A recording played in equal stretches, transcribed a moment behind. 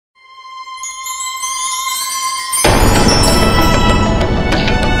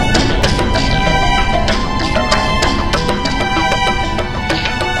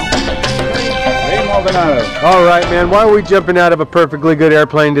Maldonado. All right, man. Why are we jumping out of a perfectly good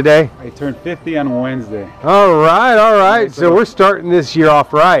airplane today? I turned 50 on Wednesday. All right, all right. So we're starting this year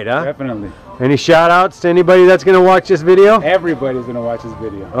off right, huh? Definitely. Any shout-outs to anybody that's going to watch this video? Everybody's going to watch this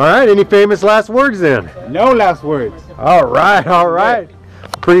video. All right. Any famous last words then? No last words. All right, all right.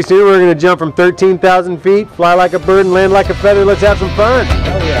 Pretty soon we're going to jump from 13,000 feet, fly like a bird, and land like a feather. Let's have some fun.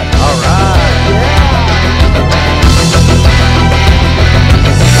 Oh, yeah. All right.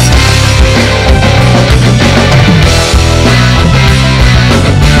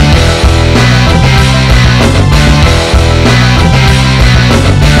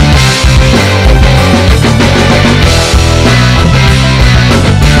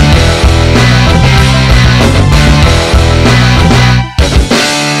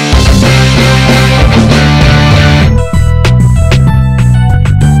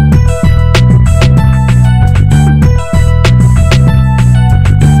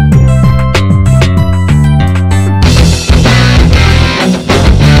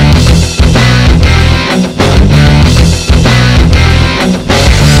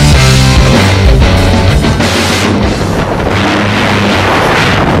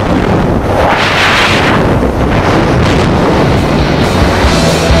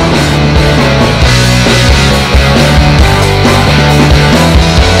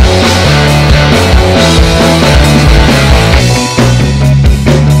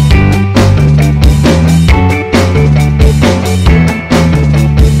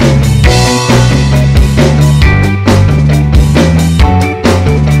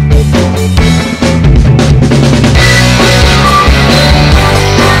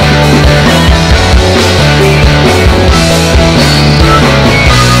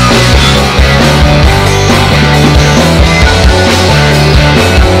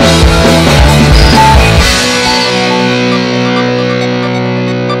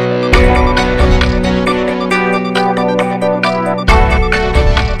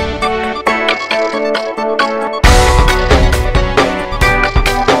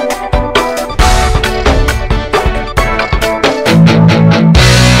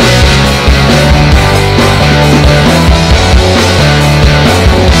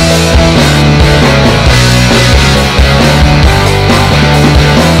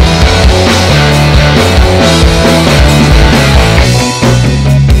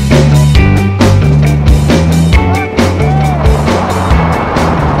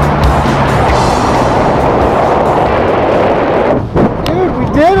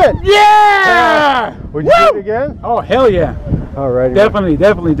 Yeah. Yeah! Would you do it again? Oh, hell yeah. All right. Definitely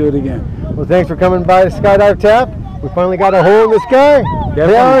do it again. Well, thanks for coming by to Skydive Taft. We finally got a hole in the sky.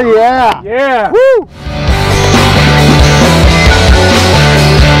 Definitely. Hell yeah. Yeah. Woo!